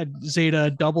have had Zeta,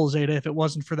 Double Zeta, if it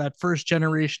wasn't for that first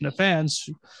generation of fans,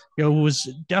 who was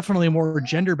definitely more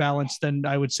gender balanced than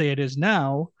I would say it is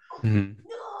now. Mhm.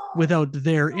 Without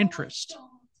their interest.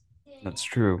 That's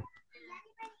true.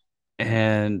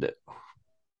 And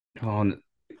well,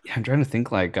 I'm trying to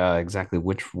think like exactly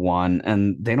which one,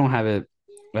 and they don't have it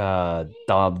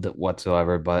dubbed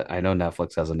whatsoever, but I know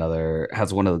Netflix has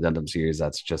one of the Gundam series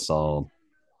that's just all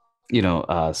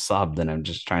subbed, and I'm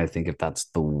just trying to think if that's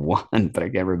the one, but I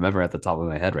can't remember at the top of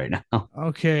my head right now.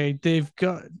 Okay, they've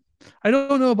got. I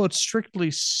don't know about strictly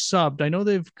subbed. I know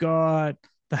they've got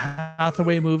the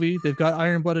Hathaway movie. They've got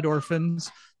Iron Blooded Orphans.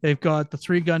 They've got the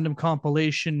three Gundam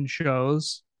compilation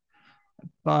shows.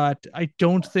 But I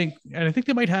don't think, and I think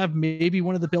they might have maybe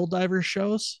one of the Build Divers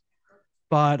shows.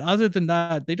 But other than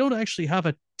that, they don't actually have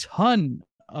a ton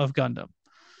of Gundam.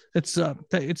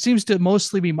 It seems to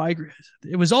mostly be migrate.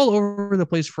 It was all over the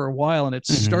place for a while, and it's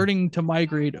Mhm. starting to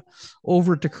migrate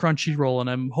over to Crunchyroll. And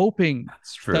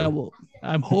That's that true. will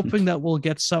I'm hoping that we'll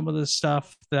get some of the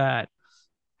stuff that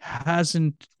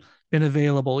hasn't been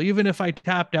available, even if I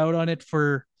tapped out on it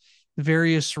for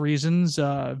various reasons.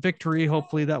 Victory,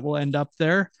 hopefully that will end up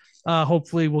there.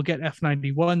 Hopefully we'll get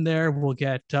F91 there. We'll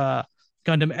get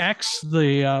Gundam X,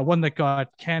 the one that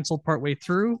got canceled partway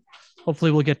through.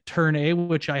 Hopefully we'll get Turn A,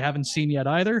 which I haven't seen yet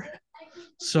either.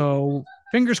 So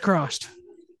fingers crossed.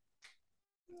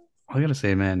 I gotta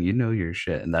say, man, you know your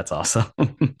shit, and that's awesome.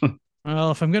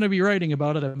 Well, if I'm going to be writing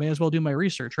about it, I may as well do my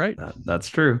research, right? That's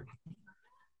true.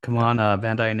 Come on,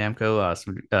 Bandai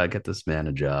Namco, get this man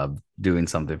a job doing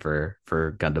something for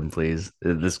Gundam, please.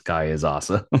 This guy is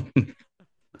awesome.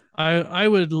 I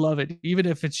would love it, even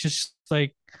if it's just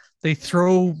like they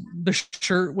throw the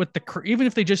shirt with even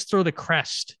if they just throw the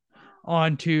crest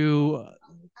onto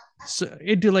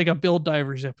into like a Build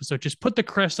Divers episode. Just put the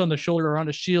crest on the shoulder or on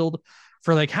a shield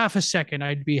for like half a second.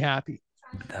 I'd be happy.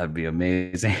 That'd be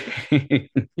amazing.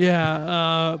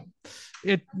 Yeah,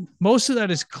 it most of that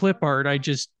is clip art. I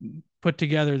just put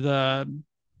together the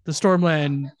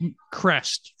Stormland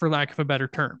crest, for lack of a better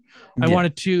term. I Yeah.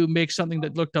 wanted to make something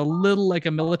that looked a little like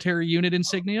a military unit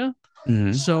insignia.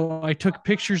 Mhm. So I took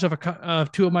pictures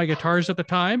of two of my guitars at the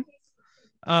time.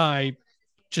 I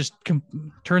just I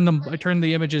turned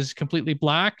the images completely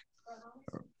black.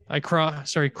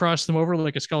 Crossed them over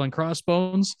like a skull and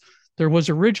crossbones. There was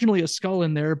originally a skull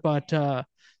in there, but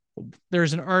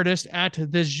there's an artist at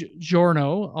this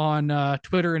Giorno on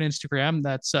Twitter and Instagram.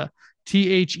 That's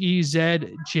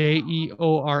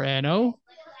THEZJEORNO.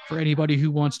 For anybody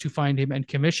who wants to find him and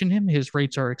commission him, his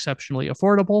rates are exceptionally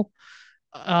affordable.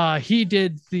 He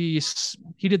did the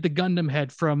Gundam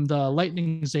head from the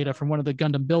Lightning Zeta from one of the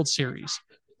Gundam build series,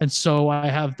 and so I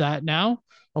have that now,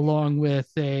 along with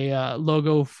a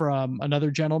logo from another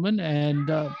gentleman, and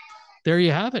there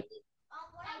you have it.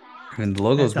 And the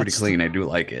logo Yeah, is pretty clean. I do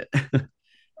like it.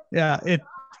 yeah,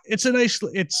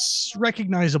 it's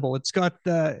recognizable. It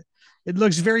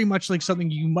looks very much like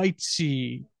something you might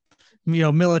see,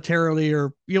 militarily,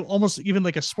 or almost even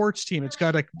like a sports team. It's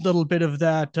got a little bit of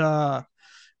that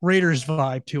Raiders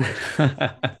vibe to it.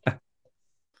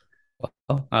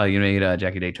 Well, you made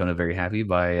Jackie Daytona very happy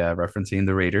by referencing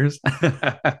the Raiders.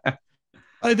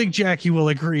 I think Jackie will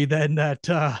agree then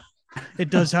that it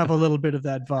does have a little bit of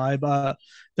that vibe.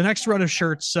 The next run of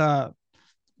shirts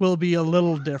will be a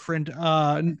little different.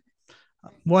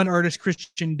 One artist,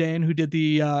 Christian Dan, who did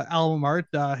the album art,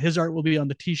 his art will be on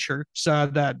the T-shirts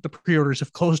that the pre-orders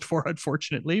have closed for,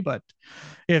 unfortunately. But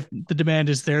if the demand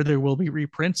is there, there will be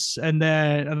reprints. And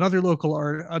then another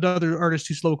artist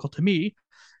who's local to me,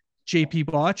 JP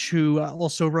Botch, who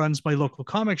also runs my local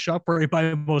comic shop where I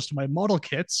buy most of my model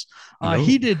kits.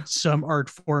 He Yo. did some art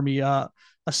for me, a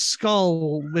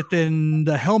skull within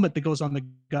the helmet that goes on the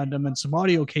Gundam and some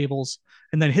audio cables,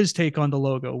 and then his take on the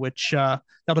logo, which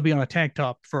that'll be on a tank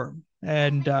top for him.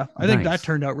 And I think that Nice.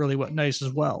 turned out really nice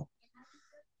as well.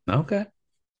 Okay.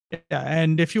 Yeah,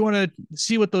 and if you want to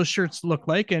see what those shirts look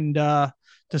like and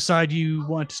decide you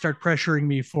want to start pressuring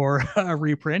me for a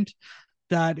reprint,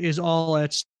 that is all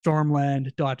at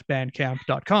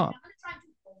stormland.bandcamp.com.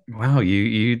 Wow,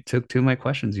 you took two of my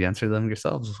questions. You answered them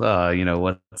yourselves.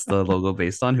 What's the logo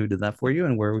based on? Who did that for you?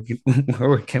 And where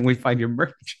can we find your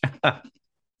merch? Thank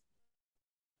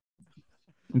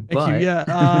you. But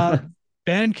Yeah.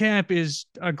 Bandcamp is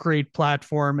a great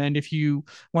platform. And if you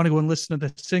want to go and listen to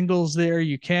the singles there,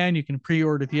 you can. You can pre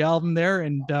order the album there.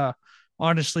 And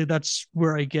honestly, that's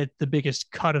where I get the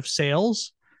biggest cut of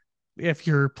sales if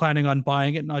you're planning on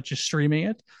buying it, not just streaming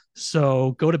it.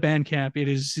 So go to Bandcamp. It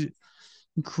is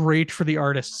great for the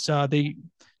artists. They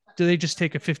just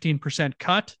take a 15%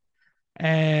 cut,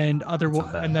 and That's not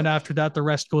and bad. then after that, the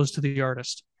rest goes to the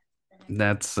artist.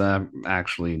 That's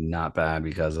actually not bad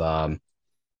because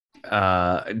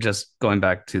just going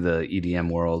back to the EDM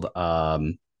world,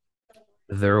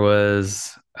 there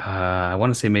was I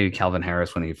want to say maybe Calvin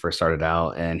Harris when he first started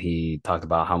out, and he talked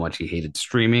about how much he hated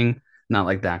streaming, not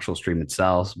like the actual stream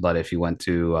itself, but if you went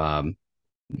to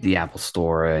the Apple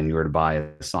Store and you were to buy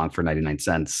a song for 99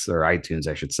 cents, or iTunes,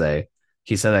 I should say,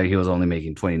 he said that he was only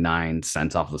making 29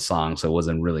 cents off the song, so it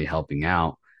wasn't really helping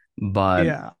out. But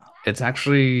Yeah. it's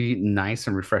actually nice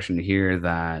and refreshing to hear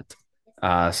that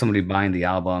somebody buying the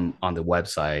album on the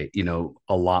website,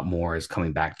 a lot more is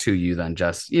coming back to you than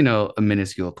just, a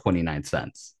minuscule 29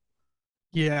 cents.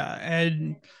 Yeah,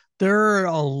 and there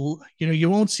are you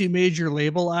won't see major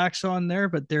label acts on there,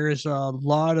 but there is a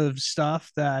lot of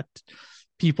stuff that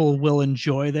people will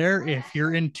enjoy there if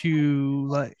you're into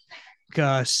like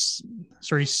uh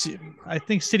sorry, I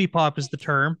think city pop is the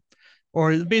term,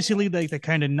 or basically like the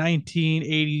kind of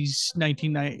 1980s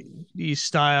 1990s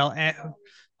style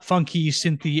funky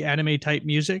synthy anime type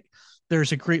music.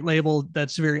 There's a great label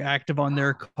that's very active on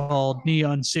there called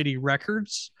Neon City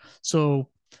Records, so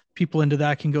people into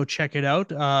that can go check it out.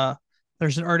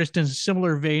 There's an artist in a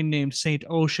similar vein named Saint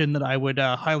Ocean that I would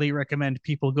highly recommend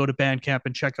people go to Bandcamp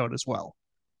and check out as well.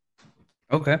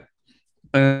 Okay.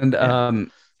 And Yeah.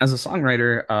 as a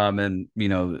songwriter, and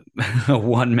a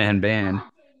one man band,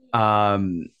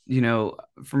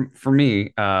 for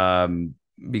me,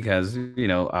 because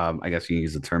I guess you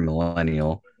use the term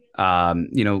millennial.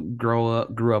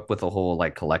 Grew up with a whole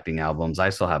like collecting albums. I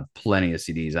still have plenty of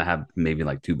CDs. I have maybe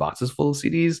like two boxes full of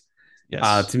CDs.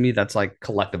 Yes. To me, that's like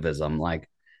collectivism. Like,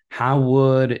 how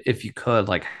would, if you could,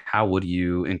 like, how would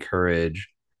you encourage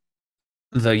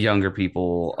the younger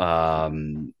people,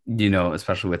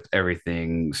 especially with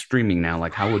everything streaming now,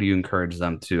 like how would you encourage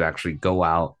them to actually go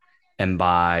out and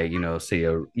buy, say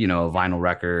a vinyl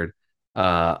record,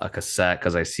 a cassette,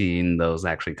 because I've seen those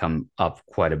actually come up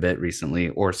quite a bit recently,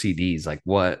 or CDs. Like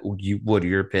what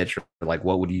your pitch, or like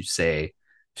what would you say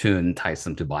to entice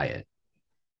them to buy it?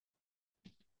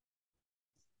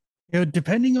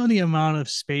 Depending on the amount of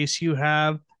space you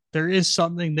have, there is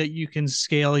something that you can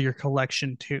scale your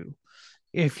collection to.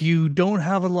 If you don't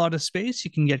have a lot of space,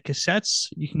 you can get cassettes,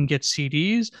 you can get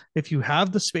CDs. If you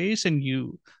have the space and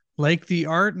you like the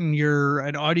art and you're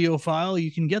an audiophile, you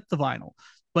can get the vinyl.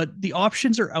 But the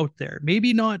options are out there.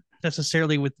 Maybe not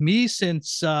necessarily with me,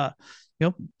 since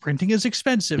printing is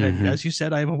expensive, and Mm-hmm. as you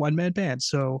said, I have a one man band.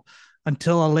 So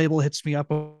until a label hits me up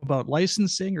about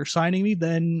licensing or signing me,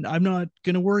 then I'm not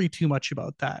going to worry too much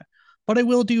about that. But I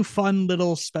will do fun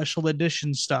little special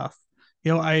edition stuff.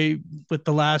 I with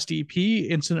the last EP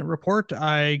Incident Report,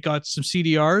 I got some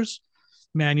CDRs,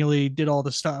 manually did all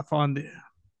the stuff on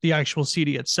the actual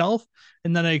CD itself,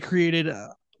 and then I created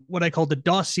what I called the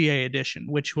dossier edition,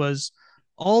 which was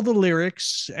all the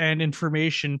lyrics and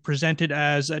information presented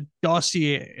as a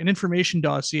dossier, an information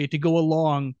dossier to go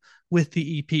along with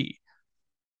the EP.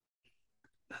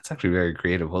 That's actually very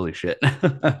creative. Holy shit.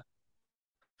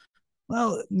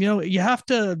 Well, you have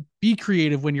to be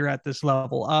creative when you're at this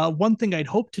level. One thing I'd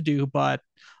hoped to do, but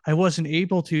I wasn't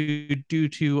able to due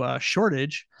to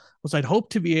shortage, was I'd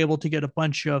hoped to be able to get a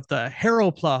bunch of the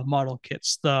Heropla model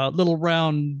kits, the little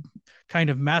round kind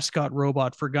of mascot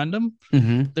robot for Gundam.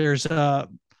 Mm-hmm. There's there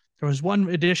was one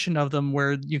edition of them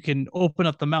where you can open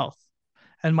up the mouth,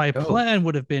 and my Oh. plan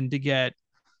would have been to get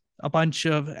a bunch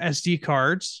of SD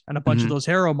cards and a bunch of Mm-hmm. those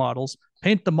Hero models,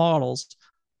 paint the models,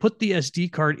 put the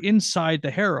SD card inside the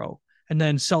Hero, and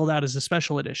then sell that as a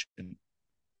special edition.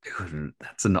 Dude,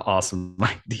 that's an awesome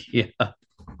idea.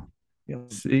 You know,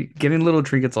 See, getting little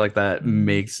trinkets like that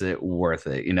makes it worth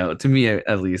it. To me,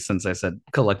 at least, since I said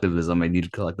collectivism, I need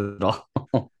to collect it all.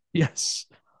 yes.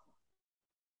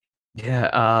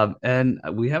 Yeah, and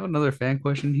we have another fan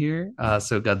question here.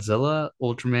 So Godzilla,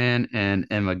 Ultraman, and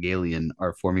Evangelion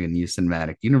are forming a new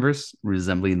cinematic universe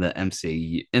resembling the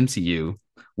MCU.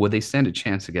 Would they stand a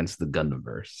chance against the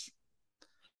Gundamverse?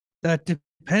 That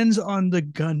depends on the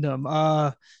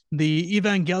Gundam. The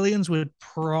Evangelions would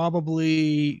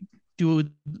probably do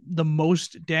the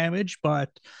most damage, but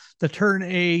the Turn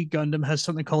A Gundam has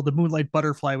something called the Moonlight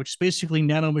Butterfly, which is basically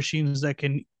nanomachines that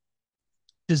can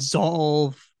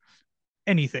dissolve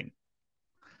anything.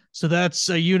 So that's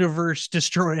a universe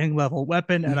destroying level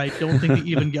weapon, and I don't think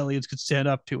the Evangelions could stand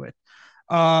up to it.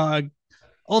 Uh,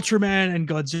 Ultraman and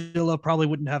Godzilla probably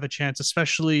wouldn't have a chance,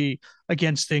 especially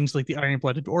against things like the Iron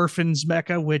Blooded Orphans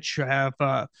mecha, which have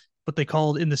what they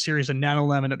called in the series a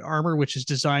nanolaminate armor, which is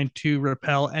designed to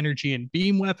repel energy and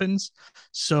beam weapons.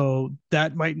 So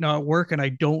that might not work, and I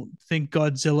don't think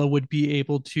Godzilla would be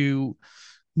able to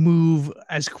move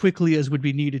as quickly as would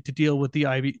be needed to deal with the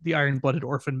iron-blooded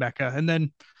orphan mecha. And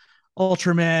then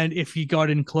Ultraman, if he got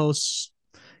in close,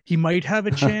 he might have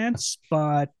a chance,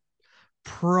 but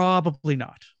probably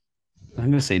not. I'm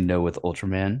gonna say no with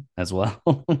Ultraman as well.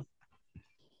 All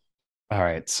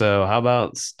right, so how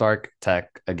about Stark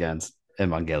Tech against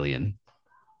Evangelion?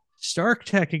 Stark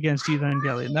Tech against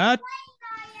Evangelion. That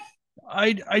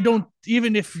I don't,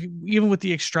 even with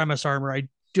the Extremis armor, I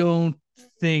don't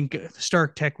think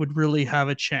Stark Tech would really have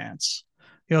a chance.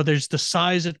 There's the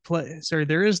size at play. Sorry,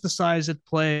 there is the size at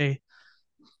play.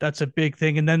 That's a big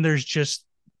thing. And then there's just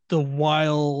the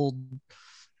wild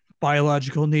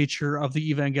biological nature of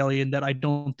the Evangelion that I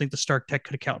don't think the Stark Tech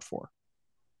could account for.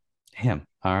 Damn.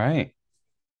 All right.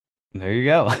 There you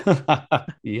go.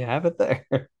 You have it there.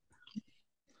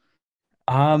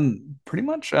 Pretty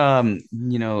much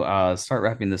start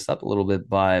wrapping this up a little bit,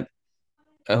 but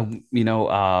what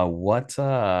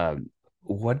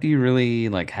do you really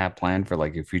like have planned for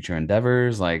like your future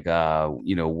endeavors? Like what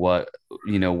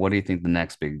do you think the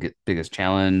next biggest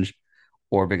challenge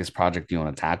or biggest project you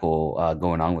want to tackle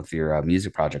going on with your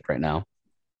music project right now?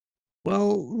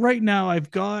 Well, right now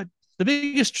I've got the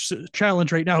biggest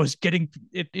challenge right now is getting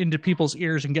it into people's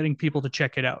ears and getting people to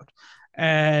check it out.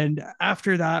 And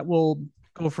after that, we'll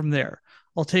go from there.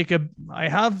 I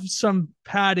have some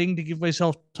padding to give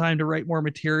myself time to write more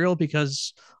material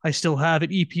because I still have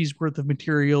an EP's worth of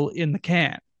material in the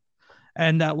can.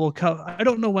 And that will come. I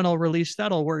don't know when I'll release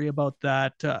that. I'll worry about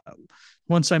that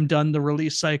once I'm done the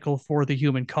release cycle for the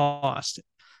human cost.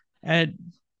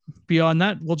 And beyond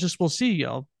that, we'll see.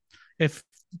 If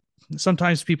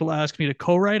sometimes people ask me to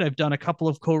co-write, I've done a couple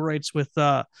of co-writes with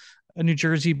a New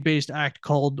Jersey-based act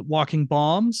called Walking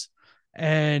Bombs,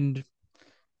 and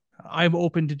I'm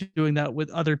open to doing that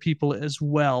with other people as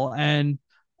well. And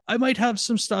I might have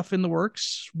some stuff in the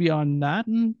works beyond that,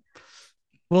 and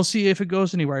we'll see if it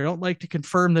goes anywhere. I don't like to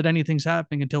confirm that anything's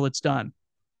happening until it's done.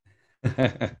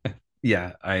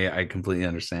 Yeah, I completely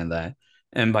understand that.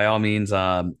 And by all means,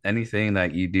 anything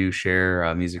that you do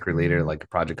share music related, like a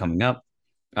project coming up,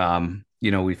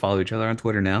 we follow each other on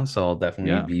Twitter now, so I'll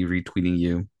definitely be retweeting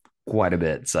you quite a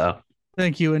bit. So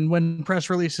thank you. And when press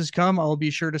releases come, I'll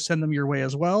be sure to send them your way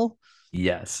as well.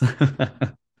 yes.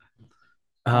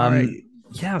 All right.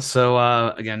 Yeah.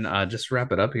 So again, just to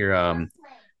wrap it up here,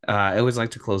 I always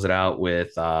like to close it out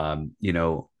with,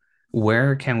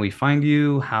 where can we find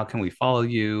you? How can we follow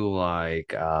you?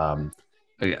 Like,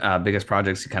 biggest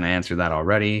projects, you kind of answered that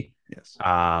already. Yes.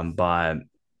 But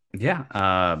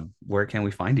yeah, where can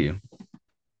we find you?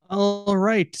 All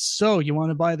right. So you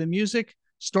want to buy the music?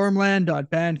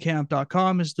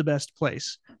 Stormland.bandcamp.com is the best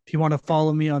place. If you want to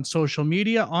follow me on social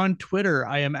media, on Twitter,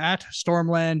 I am at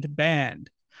Stormland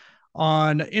Band.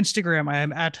 On Instagram, I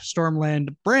am at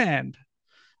Stormland Brand,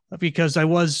 because I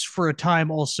was for a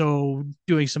time also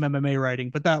doing some MMA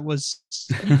writing, but that was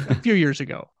a few years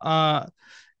ago.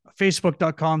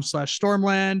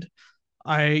 Facebook.com/Stormland.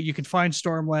 You can find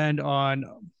Stormland on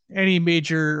any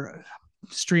major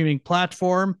streaming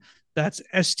platform. That's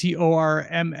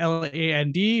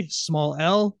STORMLAND, small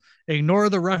l. Ignore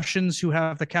the Russians who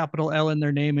have the capital L in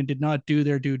their name and did not do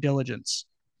their due diligence.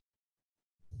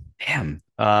 Damn.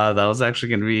 That was actually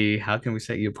going to be, how can we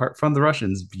set you apart from the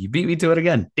Russians? You beat me to it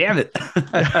again. Damn it.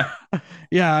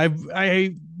 Yeah,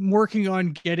 I'm working on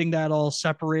getting that all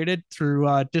separated through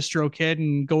DistroKid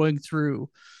and going through,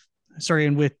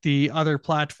 and with the other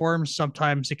platforms.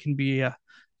 Sometimes it can be a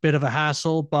bit of a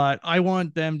hassle, but I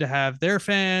want them to have their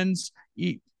fans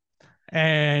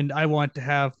and I want to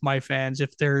have my fans.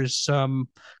 If there's some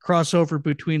crossover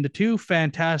between the two,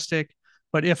 fantastic.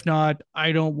 But if not,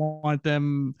 I don't want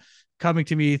them coming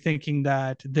to me thinking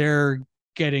that they're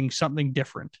getting something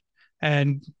different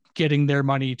and getting their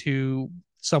money to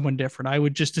someone different. I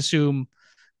would just assume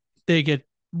they get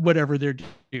whatever they're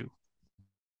due.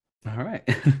 All right.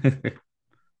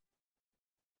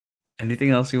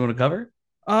 Anything else you want to cover?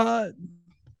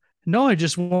 No, I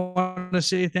just want to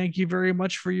say thank you very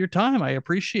much for your time. I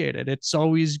appreciate it. It's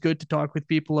always good to talk with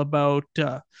people about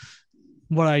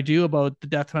what I do, about the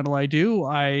death metal I do.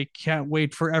 I can't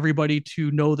wait for everybody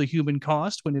to know the human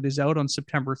cost when it is out on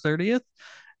September 30th.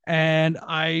 And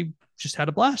I just had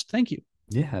a blast. Thank you.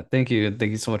 Yeah, thank you.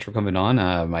 Thank you so much for coming on.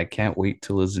 I can't wait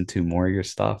to listen to more of your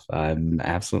stuff. I'm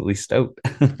absolutely stoked.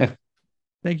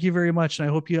 Thank you very much. And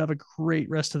I hope you have a great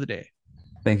rest of the day.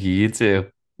 Thank you. You too.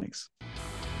 Thanks.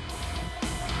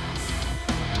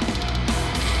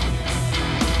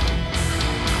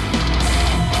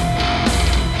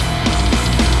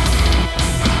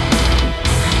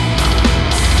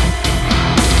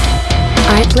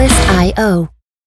 Artlist.io